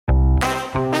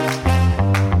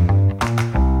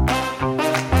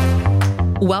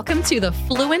Welcome to the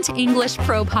Fluent English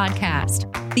Pro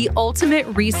Podcast, the ultimate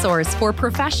resource for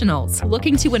professionals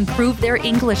looking to improve their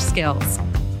English skills.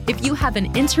 If you have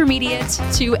an intermediate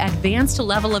to advanced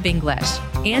level of English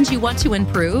and you want to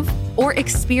improve or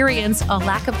experience a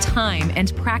lack of time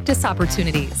and practice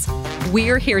opportunities,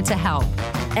 we're here to help.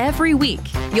 Every week,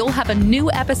 you'll have a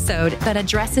new episode that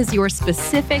addresses your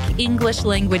specific English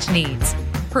language needs,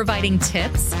 providing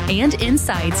tips and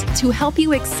insights to help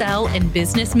you excel in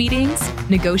business meetings,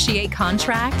 negotiate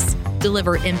contracts,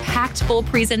 deliver impactful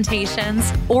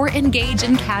presentations, or engage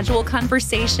in casual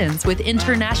conversations with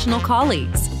international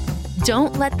colleagues.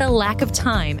 Don't let the lack of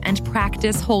time and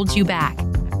practice hold you back.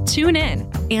 Tune in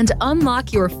and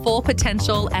unlock your full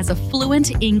potential as a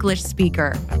fluent English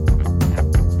speaker.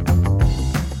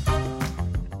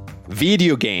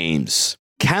 Video games.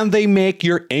 Can they make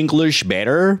your English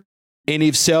better? And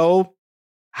if so,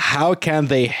 how can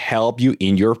they help you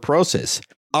in your process?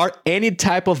 Are any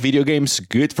type of video games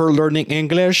good for learning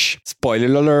English?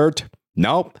 Spoiler alert.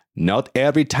 Nope, not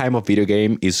every type of video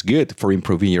game is good for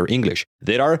improving your English.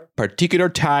 There are particular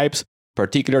types,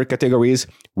 particular categories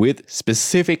with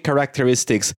specific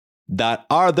characteristics that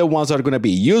are the ones that are going to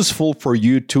be useful for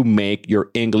you to make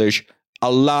your English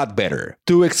a lot better.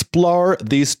 To explore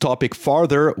this topic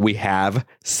further, we have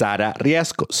Sara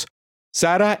Riascos.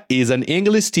 Sara is an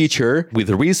English teacher with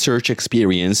research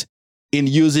experience in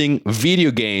using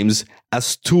video games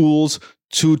as tools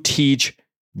to teach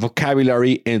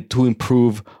vocabulary and to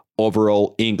improve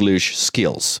overall English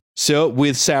skills. So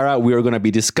with Sara, we are going to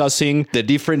be discussing the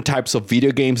different types of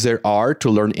video games there are to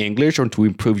learn English or to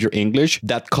improve your English.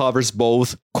 That covers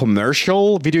both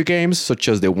commercial video games, such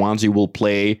as the ones you will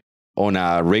play on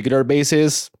a regular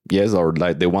basis, yes, or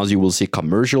like the ones you will see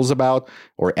commercials about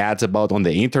or ads about on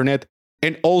the internet,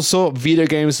 and also video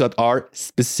games that are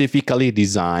specifically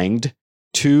designed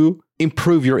to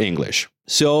improve your English.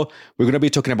 So we're going to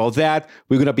be talking about that.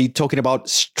 We're going to be talking about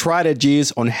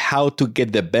strategies on how to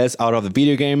get the best out of the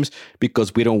video games,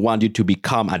 because we don't want you to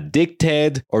become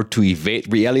addicted or to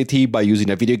evade reality by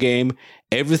using a video game.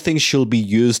 Everything should be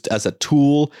used as a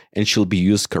tool and should be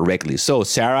used correctly. So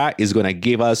Sara is going to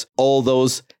give us all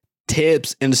those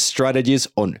tips and strategies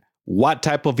on what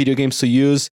type of video games to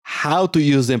use, how to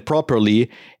use them properly,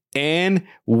 and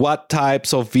what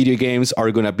types of video games are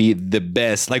going to be the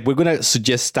best. Like, we're going to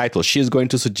suggest titles. She's going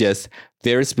to suggest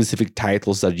very specific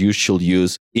titles that you should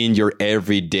use in your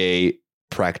everyday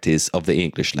practice of the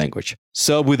English language.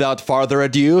 So without further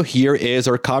ado, here is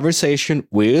our conversation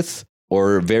with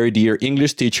our very dear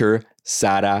English teacher,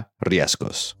 Sara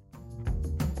Riascos.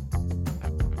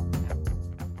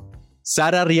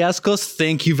 Sara Riascos,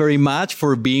 thank you very much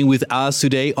for being with us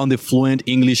today on the Fluent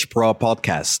English Pro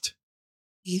podcast.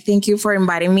 Thank you for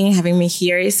inviting me, having me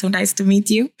here. It's so nice to meet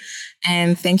you.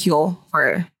 And thank you all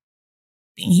for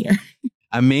being here.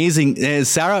 Amazing.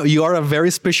 Sara, you are a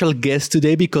very special guest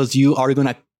today because you are going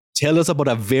to tell us about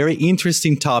a very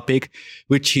interesting topic,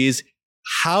 which is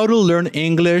how to learn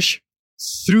English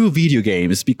through video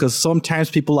games. Because sometimes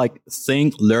people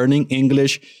think learning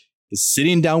English is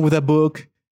sitting down with a book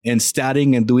and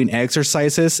studying and doing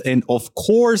exercises. And of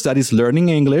course, that is learning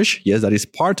English. Yes, that is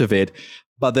part of it.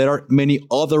 But there are many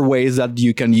other ways that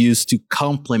you can use to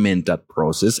complement that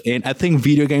process. And I think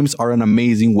video games are an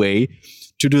amazing way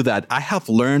to do that. I have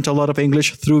learned a lot of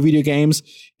English through video games,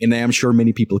 and I am sure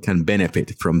many people can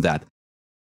benefit from that.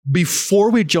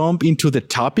 Before we jump into the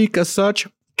topic as such,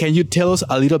 can you tell us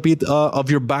a little bit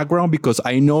of your background? Because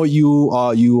I know you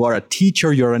are a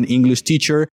teacher, you're an English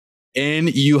teacher,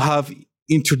 and you have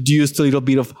introduced a little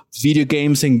bit of video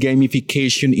games and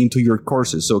gamification into your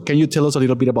courses. So can you tell us a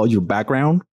little bit about your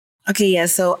background? Okay, yeah.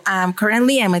 So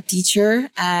currently I'm a teacher.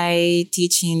 I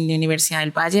teach in the Universidad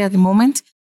del Valle at the moment.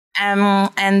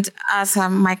 And as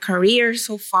my career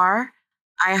so far,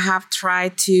 I have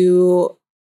tried to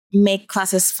make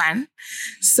classes fun.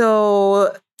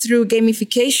 So through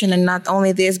gamification, and not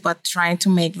only this, but trying to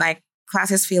make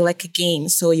classes feel like a game.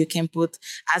 So you can put,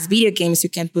 as video games, you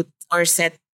can put or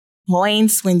set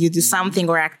points when you do something,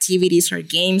 or activities or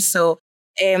games. So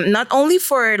not only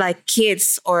for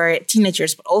kids or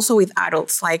teenagers, but also with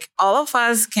adults. All of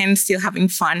us can still having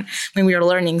fun when we are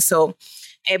learning. So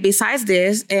besides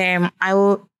this, I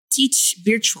will teach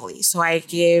virtually. So I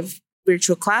give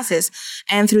virtual classes.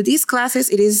 And through these classes,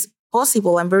 it is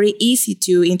possible and very easy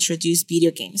to introduce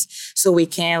video games. So we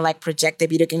can project the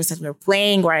video games that we're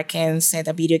playing, or I can set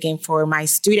a video game for my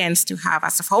students to have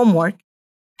as a homework.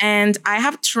 And I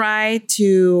have tried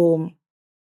to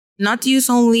not use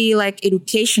only like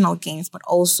educational games, but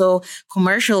also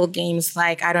commercial games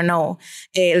like, I don't know,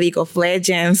 League of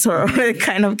Legends or the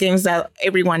kind of games that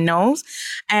everyone knows,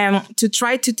 to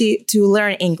try to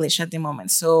learn English at the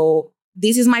moment. So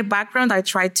this is my background. I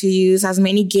try to use as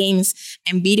many games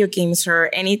and video games or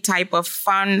any type of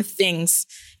fun things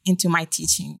into my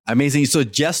teaching. Amazing. So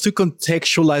just to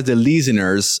contextualize the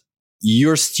listeners,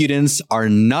 your students are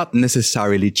not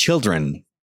necessarily children.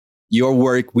 You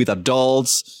work with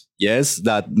adults, yes,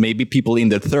 that maybe people in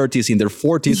their 30s, in their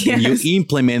 40s, Yes. and you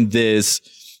implement these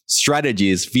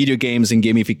strategies, video games and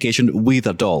gamification with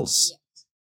adults.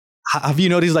 Have you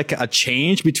noticed like a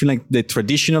change between like the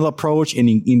traditional approach and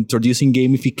introducing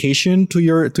gamification to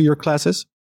your classes?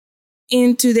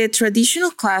 Into the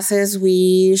traditional classes, we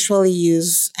usually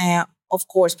use, of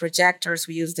course, projectors.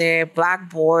 We use the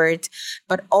blackboard,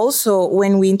 but also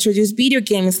when we introduce video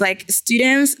games, like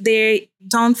students, they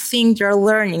don't think they're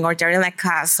learning or they're in a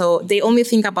class. So they only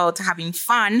think about having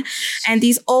fun. And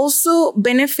this also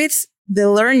benefits the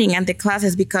learning and the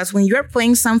classes, because when you're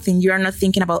playing something, you're not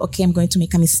thinking about, okay, I'm going to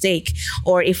make a mistake,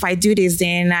 or if I do this,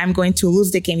 then I'm going to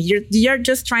lose the game. You're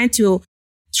just trying to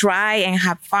try and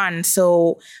have fun.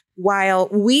 So while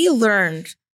we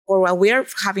learned, or while we're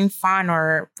having fun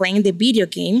or playing the video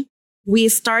game, we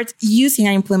start using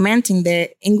and implementing the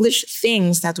English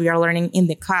things that we are learning in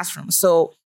the classroom.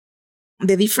 So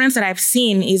the difference that I've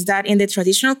seen is that in the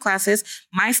traditional classes,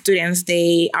 my students,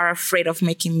 they are afraid of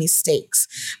making mistakes.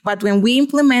 But when we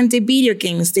implement the video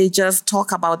games, they just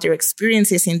talk about their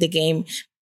experiences in the game.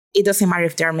 It doesn't matter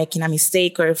if they're making a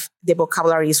mistake or if the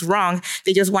vocabulary is wrong.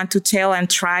 They just want to tell and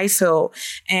try. So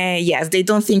yes, they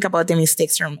don't think about the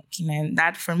mistakes they're making. And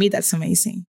that, for me, that's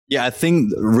amazing. Yeah, I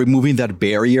think removing that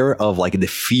barrier of like the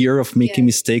fear of making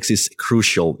mistakes is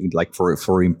crucial, like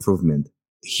for improvement.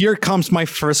 Here comes my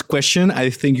first question.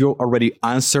 I think you already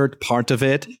answered part of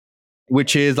it,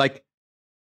 which is like,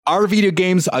 are video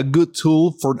games a good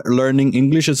tool for learning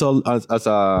English as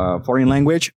a foreign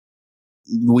language?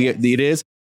 It is.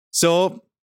 So,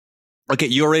 okay,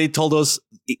 you already told us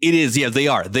it is. Yes, they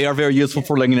are. They are very useful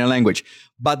for learning a language.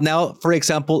 But now, for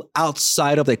example,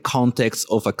 outside of the context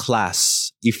of a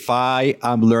class, if I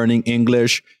am learning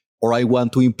English or I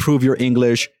want to improve your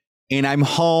English and I'm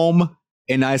home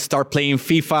and I start playing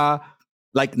FIFA,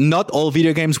 like not all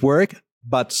video games work,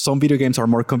 but some video games are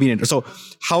more convenient. So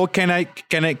how can I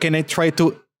try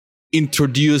to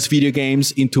introduce video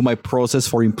games into my process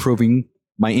for improving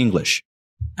my English?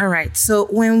 All right. So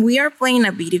when we are playing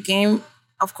a video game,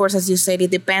 of course, as you said,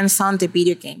 it depends on the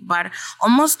video game, but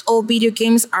almost all video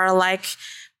games are like,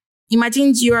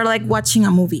 imagine you are like watching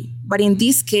a movie, but in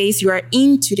this case, you are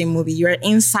into the movie, you are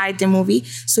inside the movie.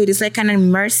 So it is like an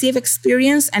immersive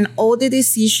experience, and all the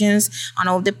decisions on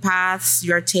all the paths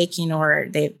you're taking or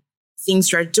the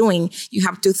things you're doing, you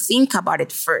have to think about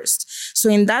it first. So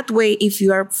in that way, if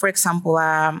you are, for example,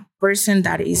 a person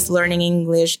that is learning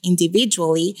English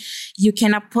individually, you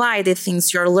can apply the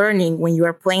things you're learning when you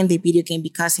are playing the video game,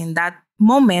 because in that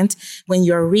moment, when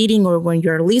you're reading or when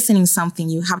you're listening something,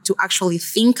 you have to actually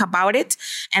think about it.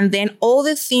 And then all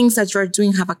the things that you're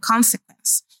doing have a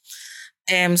consequence.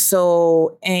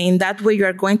 So in that way, you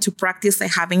are going to practice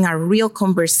like having a real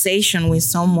conversation with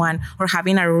someone or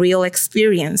having a real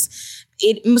experience.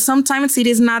 Sometimes it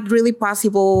is not really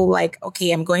possible, like,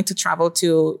 okay, I'm going to travel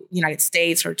to United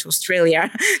States or to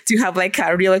Australia to have like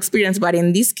a real experience. But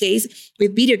in this case,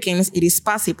 with video games, it is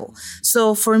possible.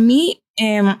 So for me,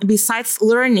 besides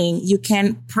learning, you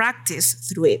can practice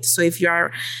through it. So if you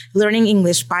are learning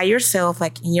English by yourself,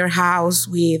 like in your house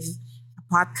with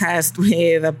podcast,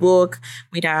 with a book,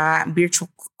 with a virtual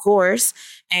course,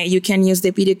 you can use the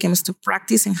video games to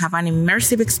practice and have an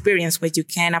immersive experience which you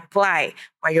can apply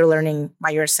while you're learning by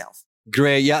yourself.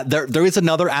 Great. Yeah, there is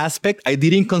another aspect I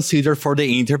didn't consider for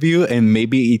the interview, and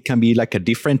maybe it can be like a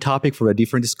different topic for a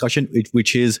different discussion,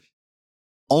 which is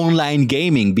online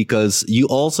gaming, because you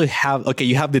also have,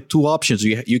 you have the two options.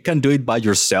 You can do it by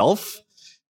yourself,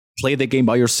 play the game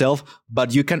by yourself,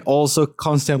 but you can also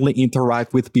constantly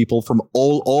interact with people from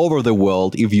all over the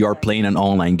world if you are playing an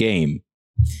online game.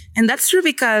 And that's true,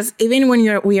 because even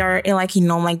when we are like in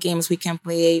online games, we can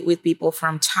play with people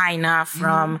from China,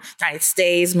 from United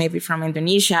States, maybe from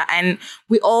Indonesia, and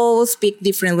we all speak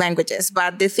different languages.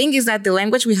 But the thing is that the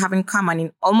language we have in common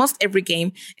in almost every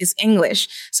game is English.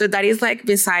 So that is like,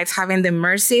 besides having the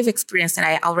immersive experience that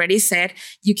I already said,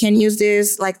 you can use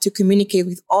this like to communicate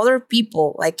with other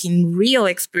people, like in real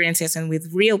experiences and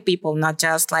with real people, not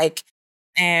just like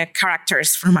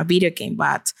characters from a video game,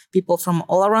 but people from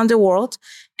all around the world.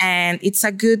 And it's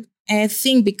a good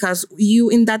thing, because you,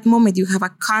 in that moment, you have a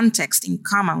context in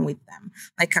common with them,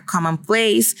 like a common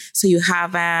place. So you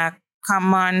have a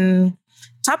common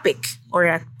topic or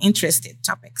an interested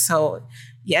topic. So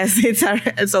yes,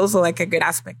 it's also like a good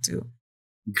aspect too.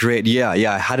 Great. Yeah.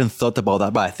 I hadn't thought about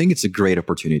that, but I think it's a great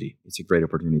opportunity.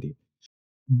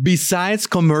 Besides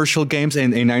commercial games,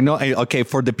 and I know, okay,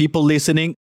 for the people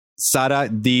listening, Sara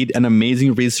did an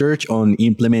amazing research on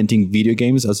implementing video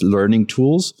games as learning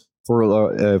tools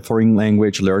for foreign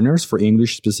language learners, for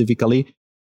English specifically.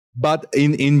 But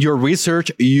in your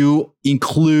research, you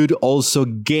include also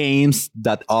games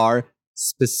that are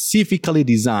specifically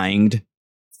designed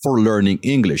for learning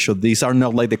English. So these are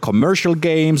not like the commercial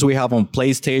games we have on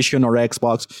PlayStation or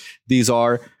Xbox. These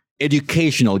are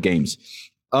educational games.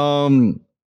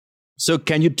 So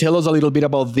can you tell us a little bit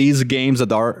about these games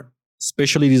that are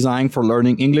specially designed for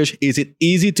learning English? Is it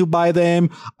easy to buy them?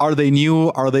 Are they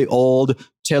new? Are they old?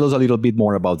 Tell us a little bit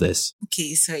more about this.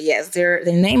 Okay, so yes, their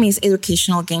name is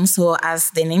educational games. So as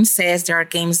the name says, there are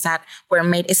games that were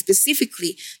made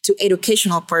specifically to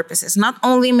educational purposes, not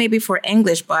only maybe for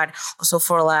English, but also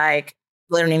for like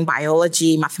learning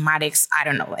biology, mathematics. I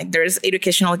don't know, like there's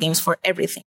educational games for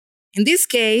everything. In this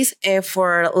case,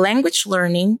 for language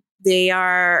learning, they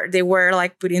were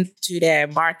like put into the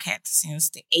market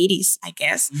since the 80s, I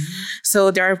guess. Mm-hmm.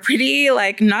 So they're pretty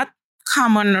like not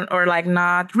common or like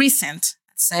not recent,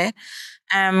 let's say.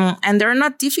 And they're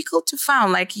not difficult to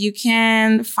find. Like you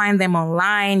can find them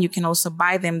online. You can also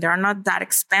buy them. They're not that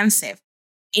expensive.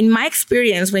 In my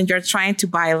experience, when you're trying to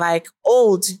buy like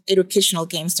old educational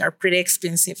games, they're pretty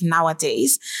expensive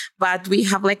nowadays. But we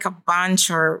have like a bunch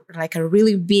or like a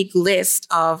really big list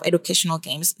of educational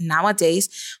games nowadays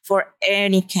for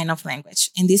any kind of language.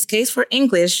 In this case, for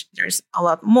English, there's a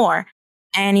lot more.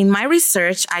 And in my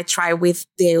research, I tried with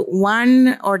the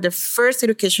one or the first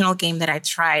educational game that I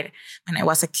tried when I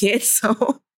was a kid.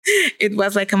 So it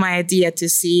was like my idea to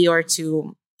see or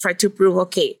to try to prove,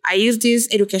 okay, I used this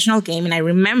educational game and I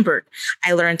remembered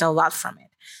I learned a lot from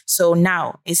it. So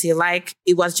now, is it like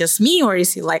it was just me, or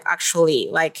is it like actually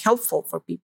like helpful for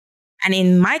people? And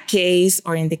in my case,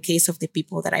 or in the case of the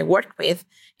people that I worked with,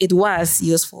 it was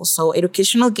useful. So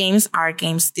educational games are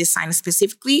games designed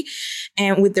specifically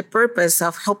and with the purpose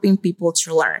of helping people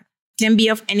to learn. Can be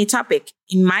of any topic.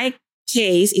 In my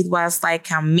case, it was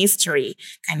like a mystery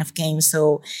kind of game.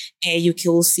 So you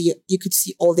could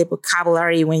see all the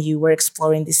vocabulary when you were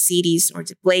exploring the cities or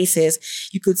the places.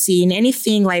 You could see in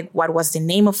anything like what was the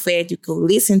name of it. You could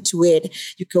listen to it.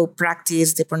 You could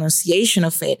practice the pronunciation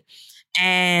of it.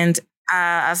 And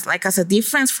as a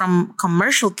difference from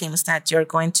commercial games that you're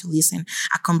going to listen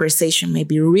a conversation,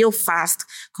 maybe real fast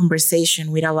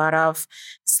conversation with a lot of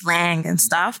slang and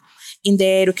stuff. In the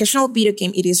educational video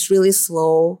game, it is really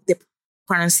slow. The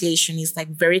pronunciation is like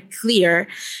very clear.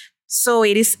 So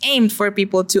it is aimed for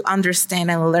people to understand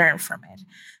and learn from it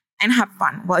and have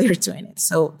fun while you're doing it.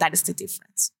 So that is the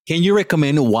difference. Can you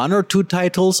recommend one or two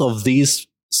titles of these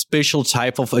special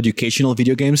type of educational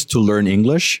video games to learn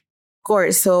English? Of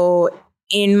course. So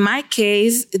in my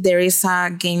case, there is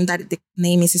a game that the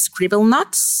name is Scribble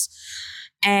Nuts.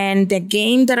 And the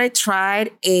game that I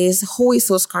tried is Who is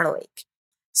Oscar Lake?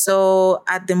 So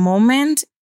at the moment,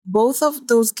 both of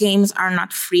those games are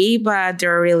not free, but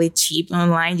they're really cheap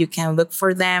online. You can look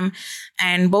for them.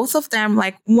 And both of them,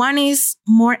 like one is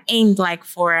more aimed like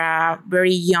for a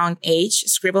very young age,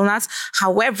 Scribble Nuts.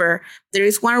 However, there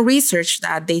is one research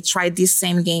that they tried this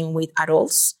same game with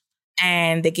adults.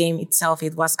 And the game itself,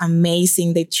 it was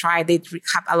amazing. They had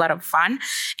a lot of fun.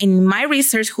 In my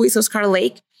research, Who is Oscar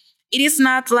Lake? It is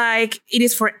not like it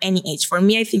is for any age. For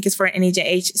me, I think it's for any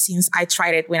age since I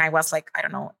tried it when I was like,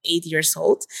 8 years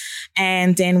old.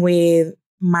 And then with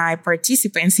my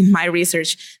participants in my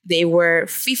research, they were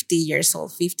 50 years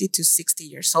old, 50 to 60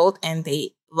 years old, and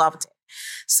they loved it.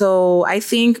 So I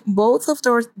think both of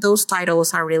those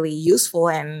titles are really useful,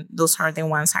 and those are the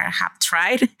ones I have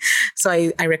tried. So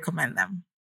I recommend them.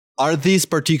 Are these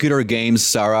particular games,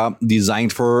 Sara,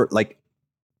 designed for like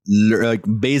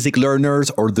basic learners,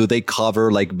 or do they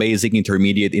cover like basic,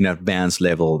 intermediate, and advanced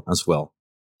level as well?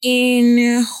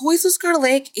 In Who is Oscar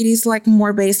Lake, it is like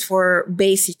more based for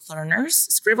basic learners.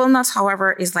 Scribble Nuts,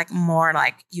 however, is like more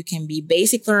like you can be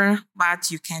basic learner,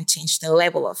 but you can change the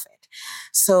level of it.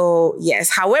 So yes,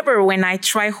 however, when I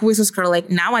try Who is Oscar Lake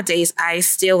nowadays, I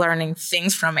still learning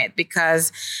things from it,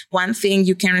 because one thing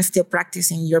you can still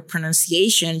practice in your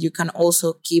pronunciation, you can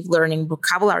also keep learning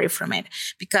vocabulary from it.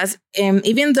 Because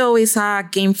even though it's a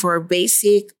game for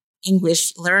basic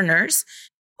English learners,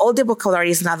 all the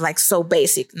vocabulary is not like so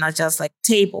basic, not just like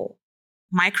table.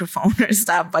 microphone or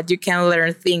stuff, but you can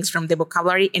learn things from the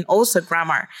vocabulary and also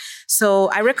grammar. So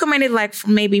I recommend it like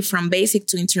maybe from basic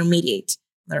to intermediate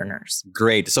learners.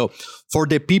 Great. So for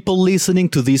the people listening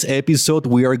to this episode,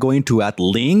 we are going to add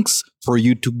links for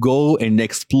you to go and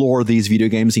explore these video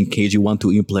games in case you want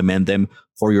to implement them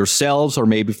for yourselves or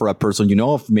maybe for a person you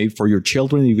know, maybe for your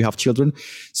children if you have children.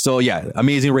 So yeah,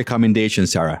 amazing recommendation,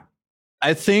 Sara.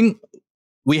 I think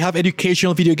we have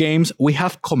educational video games. We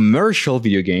have commercial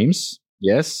video games.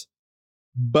 Yes.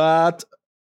 But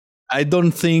I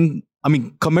don't think,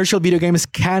 commercial video games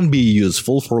can be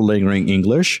useful for learning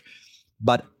English,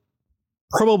 but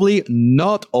probably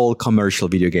not all commercial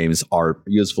video games are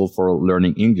useful for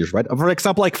learning English, right? For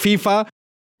example, like FIFA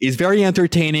is very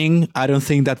entertaining. I don't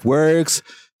think that works.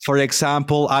 For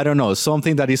example, I don't know,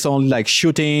 something that is only like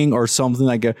shooting or something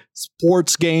like a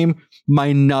sports game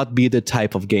might not be the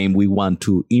type of game we want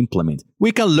to implement.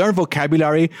 We can learn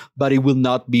vocabulary, but it will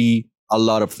not be a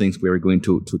lot of things we are going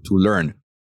to learn.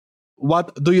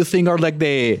 What do you think are like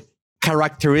the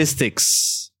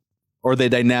characteristics or the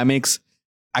dynamics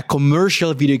a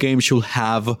commercial video game should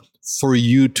have for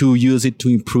you to use it to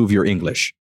improve your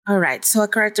English? All right. So a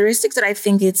characteristic that I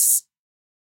think it's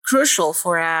crucial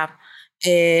for a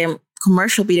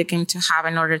commercial video game to have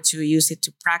in order to use it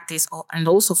to practice and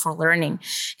also for learning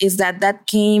is that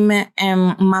game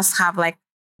must have like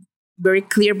very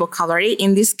clear vocabulary.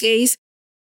 In this case,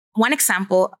 one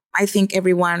example, I think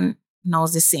everyone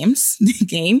knows The Sims, the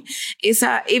game, is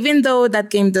even though that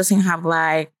game doesn't have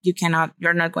like,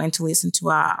 you're not going to listen to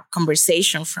a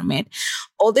conversation from it.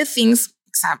 All the things,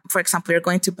 for example, you're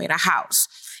going to build a house.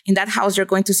 In that house, you're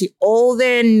going to see all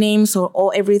the names or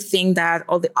all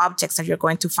the objects that you're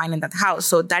going to find in that house.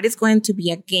 So that is going to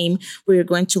be a game where you're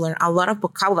going to learn a lot of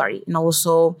vocabulary and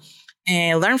also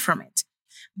learn from it.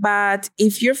 But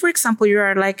if you're, for example, you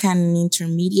are like an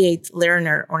intermediate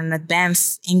learner or an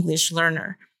advanced English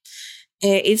learner,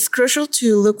 it's crucial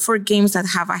to look for games that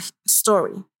have a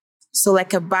story. So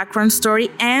like a background story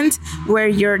and where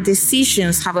your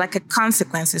decisions have like a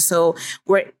consequences. So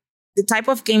where the type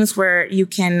of games where you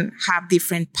can have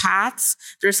different paths.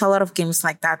 There's a lot of games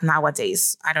like that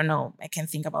nowadays. I don't know. I can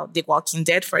think about The Walking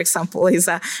Dead, for example, is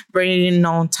a very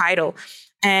known title.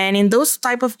 And in those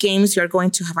type of games, you're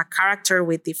going to have a character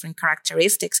with different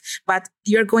characteristics, but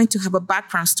you're going to have a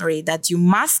background story that you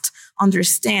must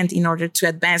understand in order to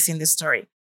advance in the story.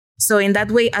 So in that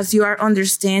way, as you are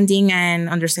understanding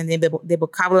the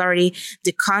vocabulary,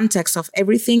 the context of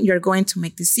everything, you're going to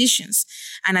make decisions.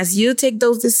 And as you take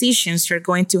those decisions, you're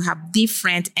going to have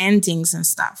different endings and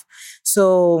stuff.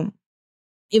 So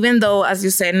even though, as you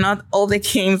said, not all the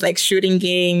games like shooting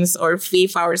games or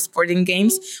FIFA or sporting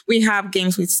games, we have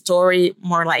games with story,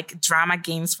 more like drama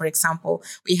games, for example.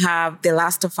 We have The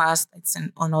Last of Us, it's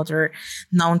another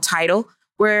known title,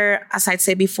 where, as I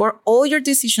said before, all your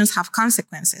decisions have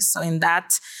consequences. So in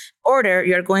that order,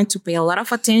 you're going to pay a lot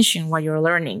of attention while you're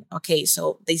learning. Okay,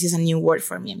 so this is a new word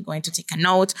for me. I'm going to take a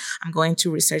note. I'm going to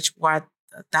research what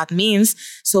that means.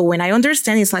 So when I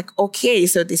understand, it's like, okay,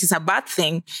 so this is a bad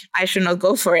thing. I should not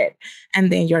go for it.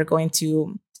 And then you're going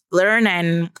to learn.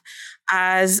 And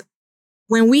as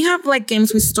when we have like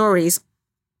games with stories,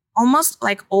 almost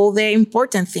like all the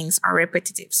important things are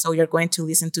repetitive. So you're going to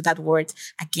listen to that word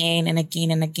again and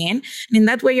again and again. And in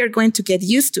that way, you're going to get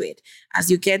used to it. As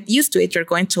you get used to it, you're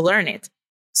going to learn it.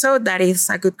 So that is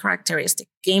a good characteristic.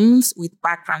 Games with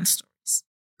background stories.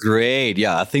 Great.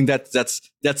 Yeah, I think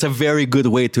that's a very good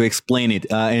way to explain it.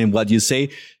 And what you say,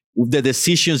 the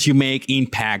decisions you make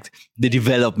impact the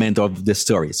development of the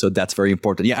story. So that's very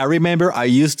important. Yeah, I remember I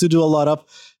used to do a lot of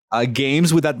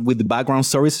games with the background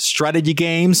stories, strategy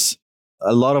games,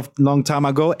 long time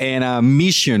ago, and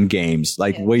mission games,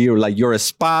 like where you're a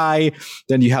spy,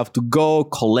 then you have to go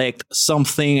collect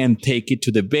something and take it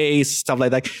to the base, stuff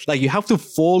like that. Like you have to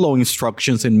follow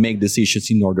instructions and make decisions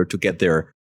in order to get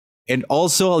there. And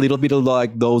also a little bit of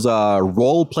like those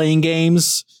role-playing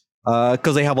games,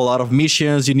 because they have a lot of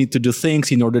missions. You need to do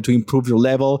things in order to improve your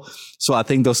level. So I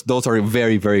think those are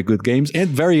very, very good games and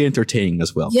very entertaining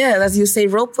as well. Yeah, as you say,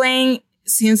 role-playing,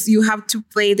 since you have to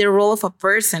play the role of a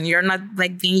person, you're not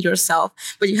like being yourself,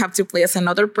 but you have to play as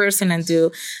another person and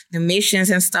do the missions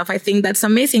and stuff. I think that's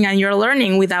amazing. And you're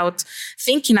learning without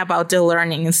thinking about the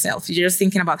learning itself. You're just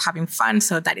thinking about having fun.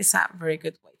 So that is a very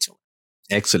good way to learn.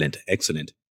 Excellent.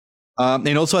 Excellent.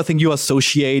 And also, I think you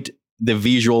associate the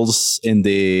visuals and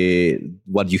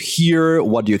what you hear,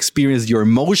 what you experience, your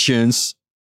emotions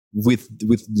with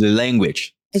the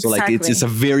language. Exactly. So like it's a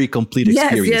very complete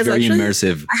experience, yes, very actually,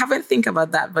 immersive. I haven't think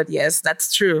about that, but yes,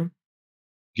 that's true.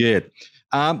 Good.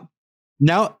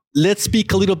 Now let's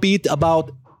speak a little bit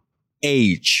about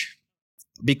age.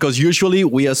 because usually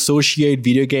we associate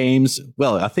video games.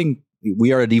 Well, I think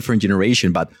we are a different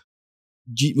generation, but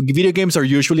video games are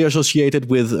usually associated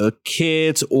with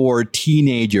kids or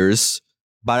teenagers.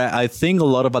 But I think a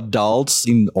lot of adults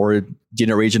or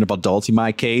generation of adults, in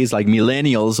my case, like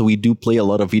millennials, we do play a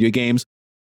lot of video games.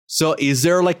 So is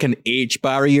there like an age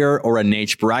barrier or an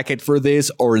age bracket for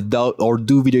this, or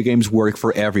do video games work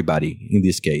for everybody in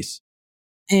this case?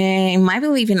 In my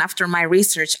belief, and after my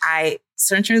research, I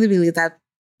certainly believe that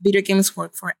video games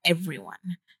work for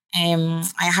everyone.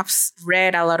 I have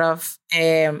read a lot of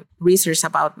research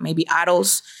about maybe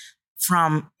adults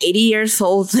from 80 years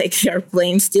old, like they're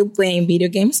still playing video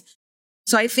games.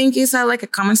 So I think it's like a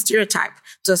common stereotype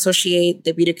to associate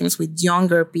the video games with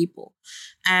younger people.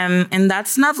 And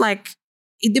that's not like,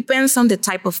 it depends on the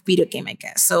type of video game, I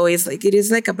guess. So it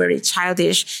is like a very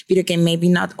childish video game. Maybe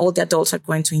not all the adults are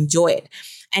going to enjoy it.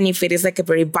 And if it is like a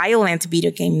very violent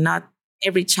video game, not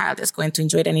every child is going to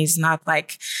enjoy it, and it's not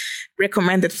like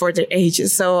recommended for their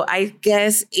ages. So I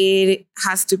guess it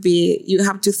has to be, you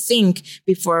have to think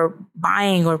before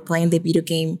buying or playing the video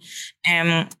game.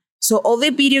 So all the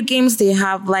video games, they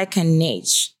have like an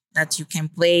age that you can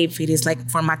play, if it is like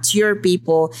for mature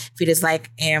people, if it is like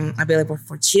available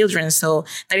for children. So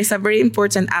that is a very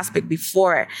important aspect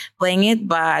before playing it.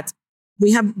 But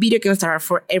we have video games that are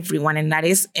for everyone, and that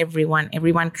is everyone.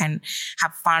 Everyone can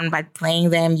have fun by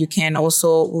playing them. You can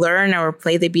also learn or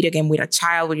play the video game with a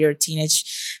child, with your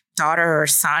teenage daughter or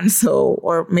son,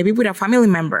 or maybe with a family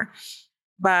member.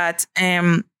 But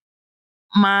one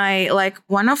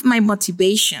of my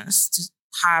motivations to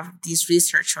have this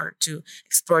research or to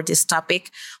explore this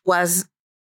topic was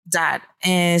that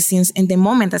since in the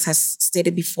moment, as I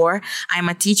stated before, I'm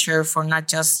a teacher for not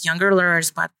just younger learners,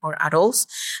 but for adults.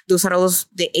 Those adults,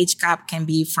 the age gap can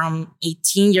be from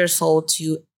 18 years old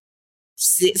to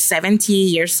 70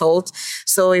 years old.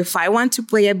 So if I want to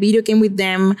play a video game with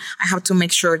them, I have to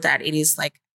make sure that it is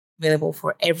like available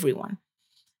for everyone.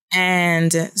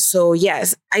 And so,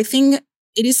 yes, I think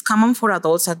it is common for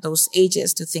adults at those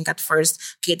ages to think at first,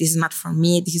 okay, this is not for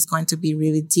me. This is going to be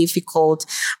really difficult.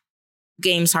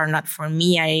 Games are not for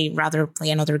me. I rather play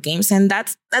another games. And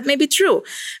that may be true.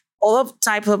 All of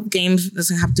type of games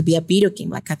doesn't have to be a video game.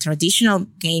 Like a traditional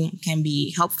game can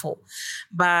be helpful.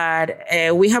 But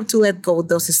we have to let go of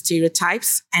those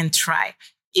stereotypes and try.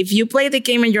 If you play the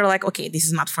game and you're like, okay, this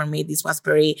is not for me, this was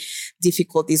very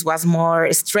difficult, this was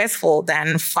more stressful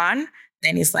than fun,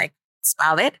 then it's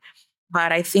valid.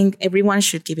 But I think everyone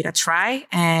should give it a try,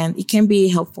 and it can be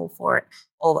helpful for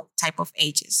all type of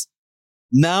ages.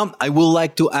 Now, I would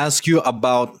like to ask you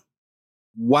about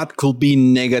what could be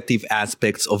negative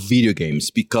aspects of video games,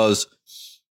 because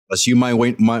as you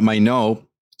might know,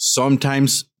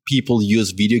 sometimes people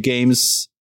use video games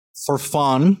for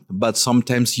fun, but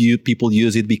sometimes people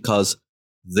use it because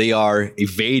they are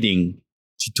evading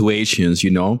situations,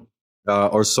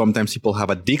 or sometimes people have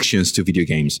addictions to video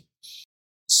games.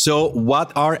 So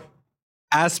what are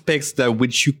aspects that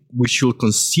we should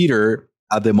consider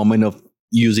at the moment of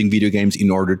using video games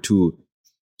in order to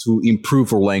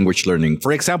improve our language learning?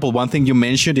 For example, one thing you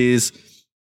mentioned is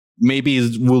maybe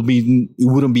it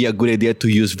wouldn't be a good idea to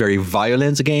use very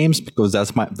violent games because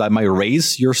that might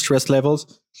raise your stress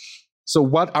levels. So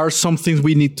what are some things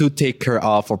we need to take care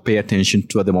of or pay attention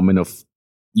to at the moment of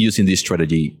using this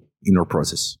strategy in our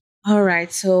process? All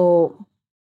right. So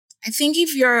I think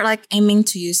if you're aiming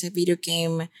to use a video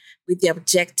game with the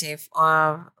objective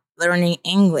of learning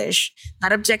English,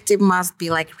 that objective must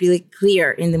be really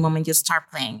clear in the moment you start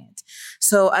playing it.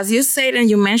 So as you said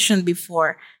and you mentioned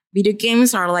before, video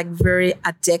games are very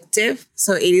addictive.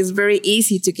 So it is very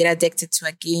easy to get addicted to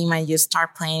a game and you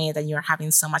start playing it and you're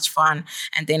having so much fun.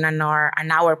 And then an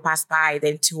hour passed by,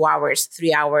 then 2 hours,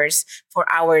 3 hours,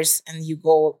 4 hours, and you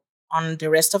go on the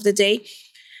rest of the day.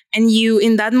 And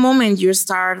in that moment, you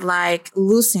start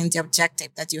losing the objective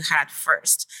that you had at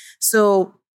first.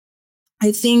 So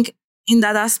I think in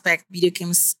that aspect, video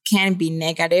games can be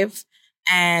negative.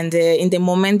 And in the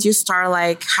moment you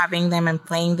start having them and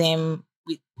playing them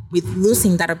with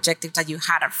losing that objective that you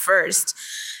had at first,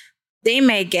 they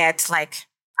may get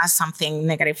as something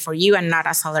negative for you and not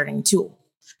as a learning tool.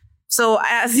 So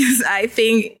I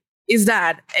think is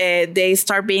that they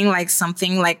start being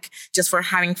something just for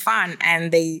having fun,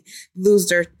 and they lose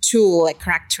their tool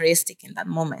characteristic in that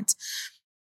moment.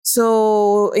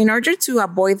 So in order to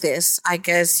avoid this, I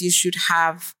guess you should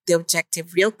have the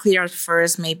objective real clear at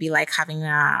first, maybe having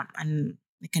a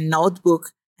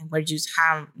notebook where you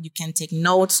can take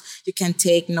notes. You can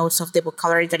take notes of the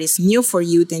vocabulary that is new for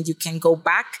you. Then you can go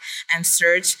back and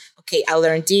search, okay, I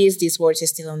learned this word is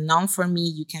still unknown for me.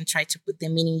 You can try to put the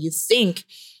meaning you think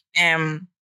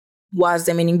was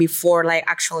the meaning before, like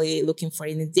actually looking for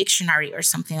it in a dictionary or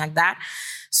something like that.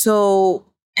 So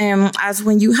as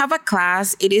when you have a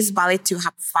class, it is valid to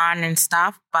have fun and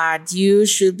stuff, but you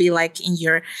should be like in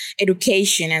your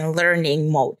education and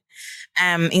learning mode.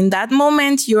 In that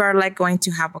moment, you are like going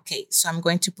to have, okay, so I'm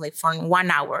going to play for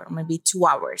 1 hour, maybe 2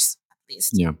 hours at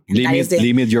least. Yeah.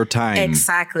 Limit your time.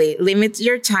 Exactly. Limit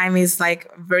your time is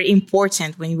like very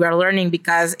important when you are learning,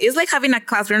 because it's like having a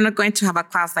class. We're not going to have a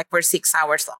class like for 6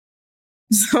 hours long.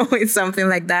 So it's something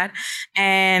like that.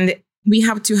 And we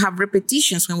have to have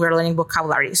repetitions when we're learning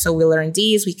vocabulary. So we learn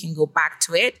this, we can go back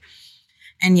to it.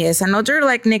 And yes, another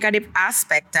like negative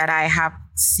aspect that I have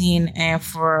seen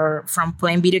from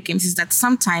playing video games is that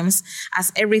sometimes,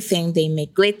 as everything, they may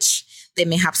glitch, they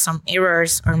may have some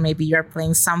errors, or maybe you're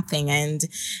playing something and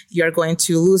you're going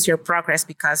to lose your progress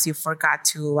because you forgot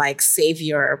to like save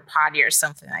your party or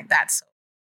something like that. So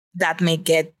that may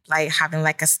get like having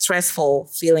like a stressful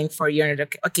feeling for you.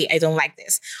 Okay, I don't like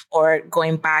this, or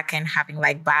going back and having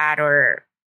like bad or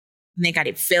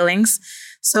negative feelings.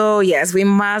 So yes, we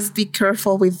must be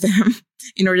careful with them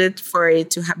in order for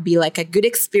it to be like a good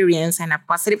experience and a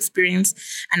positive experience,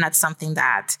 and not something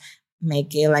that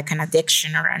make it like an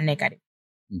addiction or a negative.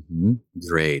 Mm-hmm.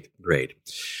 Great.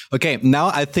 Okay, now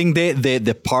I think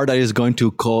the part that is going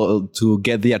to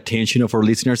get the attention of our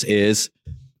listeners is,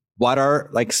 what are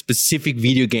like specific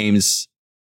video games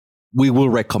we will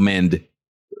recommend,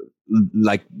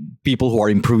 like people who are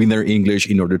improving their English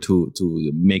in order to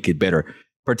make it better,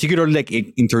 particularly like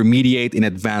intermediate and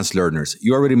advanced learners?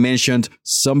 You already mentioned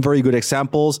some very good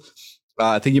examples.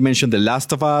 I think you mentioned The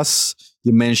Last of Us.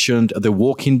 You mentioned The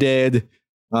Walking Dead.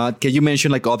 Can you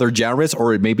mention like other genres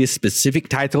or maybe specific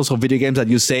titles of video games that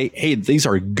you say, hey, these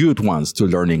are good ones to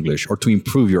learn English or to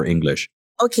improve your English?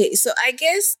 Okay, so I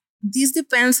guess this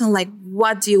depends on like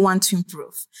what do you want to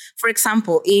improve. For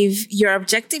example, if your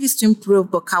objective is to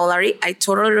improve vocabulary, I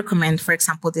totally recommend, for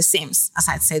example, The Sims, as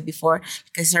I said before,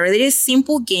 because it's a really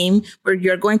simple game where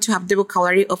you're going to have the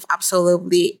vocabulary of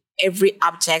absolutely every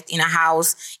object in a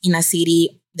house, in a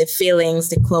city, the feelings,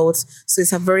 the clothes. So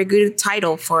it's a very good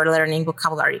title for learning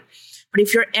vocabulary. But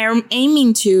if you're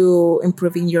aiming to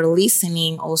improving your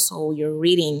listening, also your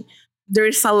reading,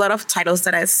 there's a lot of titles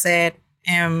that I said.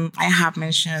 I have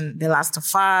mentioned The Last of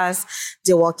Us,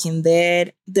 The Walking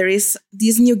Dead. There is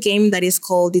this new game that is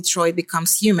called Detroit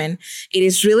Becomes Human. It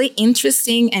is really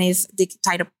interesting, and it's the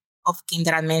type of game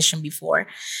that I mentioned before.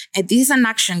 And this is an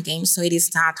action game, so it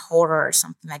is not horror or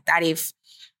something like that. If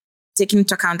taking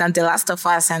into account that The Last of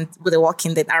Us and The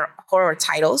Walking Dead are horror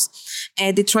titles.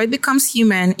 And Detroit Becomes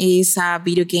Human is a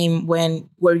video game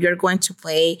where you're going to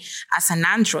play as an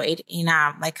android in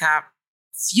a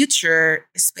future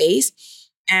space.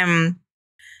 There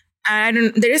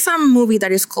is a movie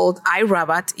that is called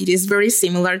iRobot. It is very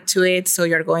similar to it. So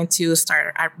you're going to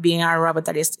start being a robot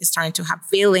that is starting to have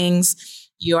feelings.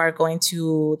 You are going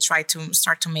to try to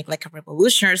start to make like a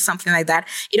revolution or something like that.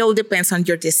 It all depends on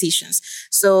your decisions.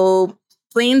 So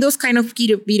playing those kind of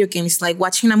video games is like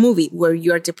watching a movie where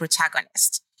you're the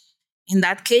protagonist. In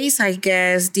that case, I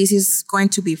guess this is going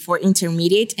to be for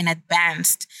intermediate and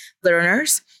advanced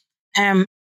learners.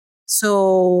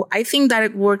 So I think that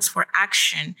it works for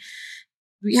action.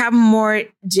 We have more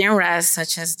genres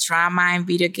such as drama and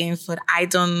video games, but I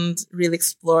don't really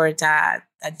explore that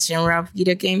genre of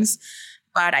video games.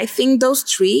 But I think those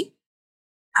three,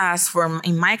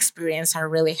 in my experience, are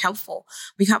really helpful.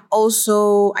 We have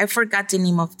also, I forgot the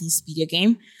name of this video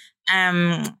game.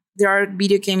 There are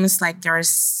video games like they are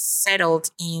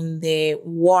settled in the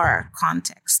war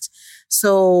context.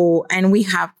 So, and we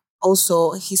have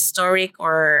also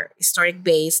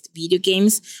historic-based video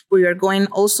games where you're going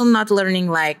also not learning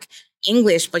like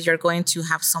English, but you're going to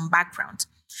have some background.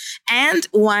 And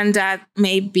one that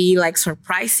may be like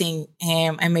surprising,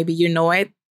 and maybe you know it,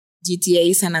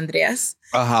 GTA San Andreas.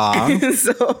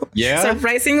 So yeah,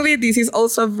 surprisingly, this is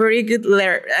also a very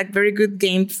good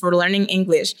game for learning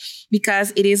English,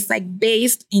 because it is like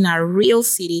based in a real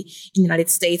city in the United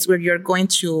States where you're going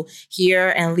to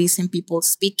hear and listen people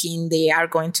speaking. They are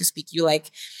going to speak you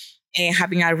like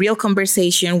having a real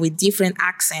conversation with different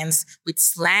accents, with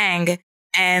slang.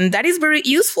 And that is very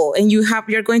useful. And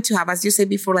you're going to have, as you said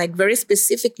before, like very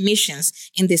specific missions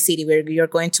in the city where you're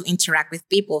going to interact with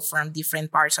people from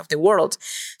different parts of the world.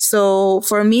 So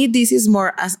for me, this is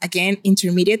more as, again,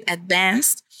 intermediate,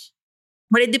 advanced,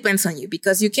 but it depends on you,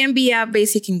 because you can be a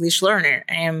basic English learner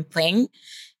and playing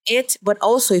it. But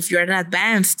also if you're an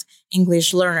advanced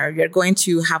English learner, you're going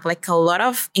to have like a lot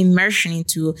of immersion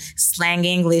into slang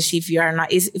English if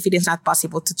it is not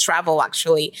possible to travel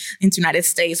actually into the United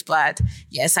States. But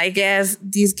yes, I guess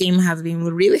this game has been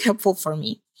really helpful for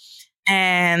me.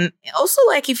 And also,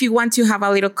 like, if you want to have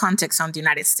a little context on the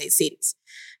United States cities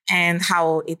and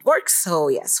how it works. So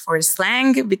yes, for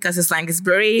slang, because slang is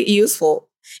very useful.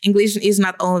 English is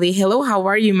not only hello, how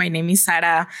are you? My name is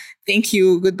Sara. Thank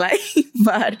you. Goodbye.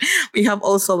 But we have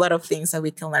also a lot of things that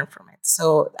we can learn from it.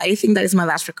 So I think that is my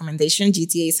last recommendation.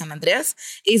 GTA San Andreas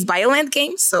is violent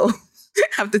game. So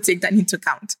have to take that into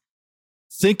account.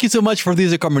 Thank you so much for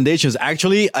these recommendations.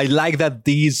 Actually, I like that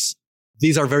these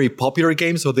are very popular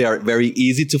games, so they are very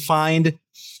easy to find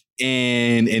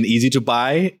and easy to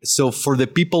buy. So for the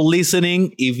people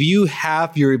listening, if you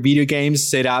have your video games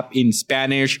set up in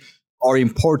Spanish or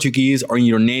in Portuguese or in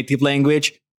your native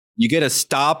language, you gotta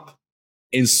stop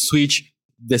and switch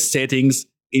the settings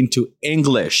into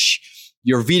English.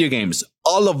 Your video games,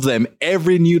 all of them,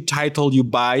 every new title you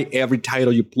buy, every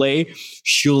title you play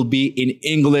should be in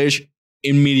English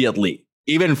immediately.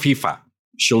 Even FIFA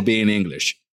should be in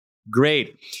English.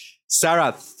 Great.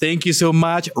 Sara, thank you so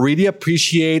much. Really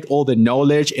appreciate all the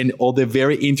knowledge and all the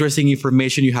very interesting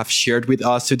information you have shared with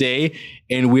us today.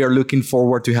 And we are looking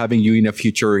forward to having you in a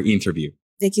future interview.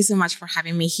 Thank you so much for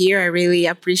having me here. I really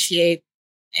appreciate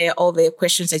all the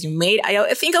questions that you made.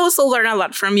 I think I also learned a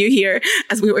lot from you here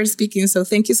as we were speaking. So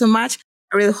thank you so much.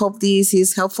 I really hope this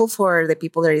is helpful for the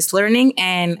people that is learning.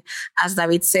 And as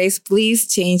David says,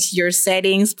 please change your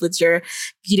settings, put your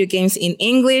video games in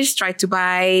English, try to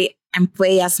buy and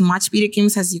play as much video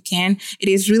games as you can. It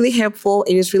is really helpful.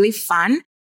 It is really fun.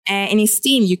 And in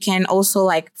Steam, you can also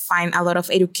like find a lot of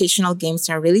educational games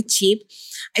that are really cheap.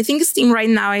 I think Steam right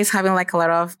now is having like a lot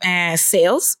of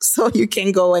sales. So you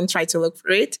can go and try to look for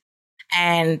it.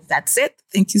 And that's it.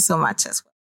 Thank you so much as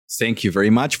well. Thank you very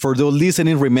much. For those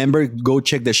listening, remember, go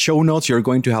check the show notes. You're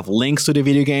going to have links to the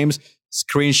video games,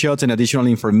 screenshots, and additional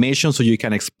information so you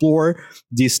can explore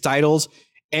these titles.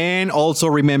 And also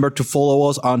remember to follow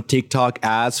us on TikTok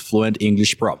as Fluent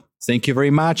English Pro. Thank you very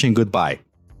much and goodbye.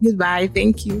 Goodbye.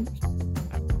 Thank you.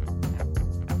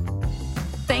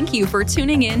 Thank you for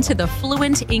tuning in to the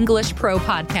Fluent English Pro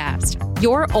podcast,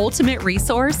 your ultimate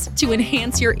resource to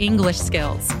enhance your English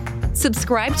skills.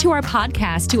 Subscribe to our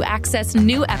podcast to access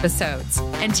new episodes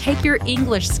and take your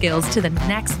English skills to the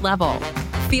next level.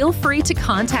 Feel free to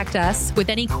contact us with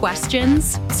any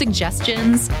questions,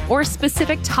 suggestions, or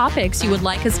specific topics you would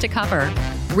like us to cover.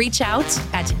 Reach out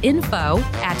at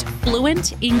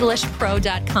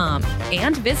info@fluentenglishpro.com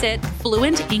and visit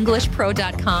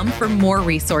fluentenglishpro.com for more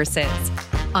resources.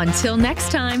 Until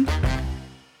next time.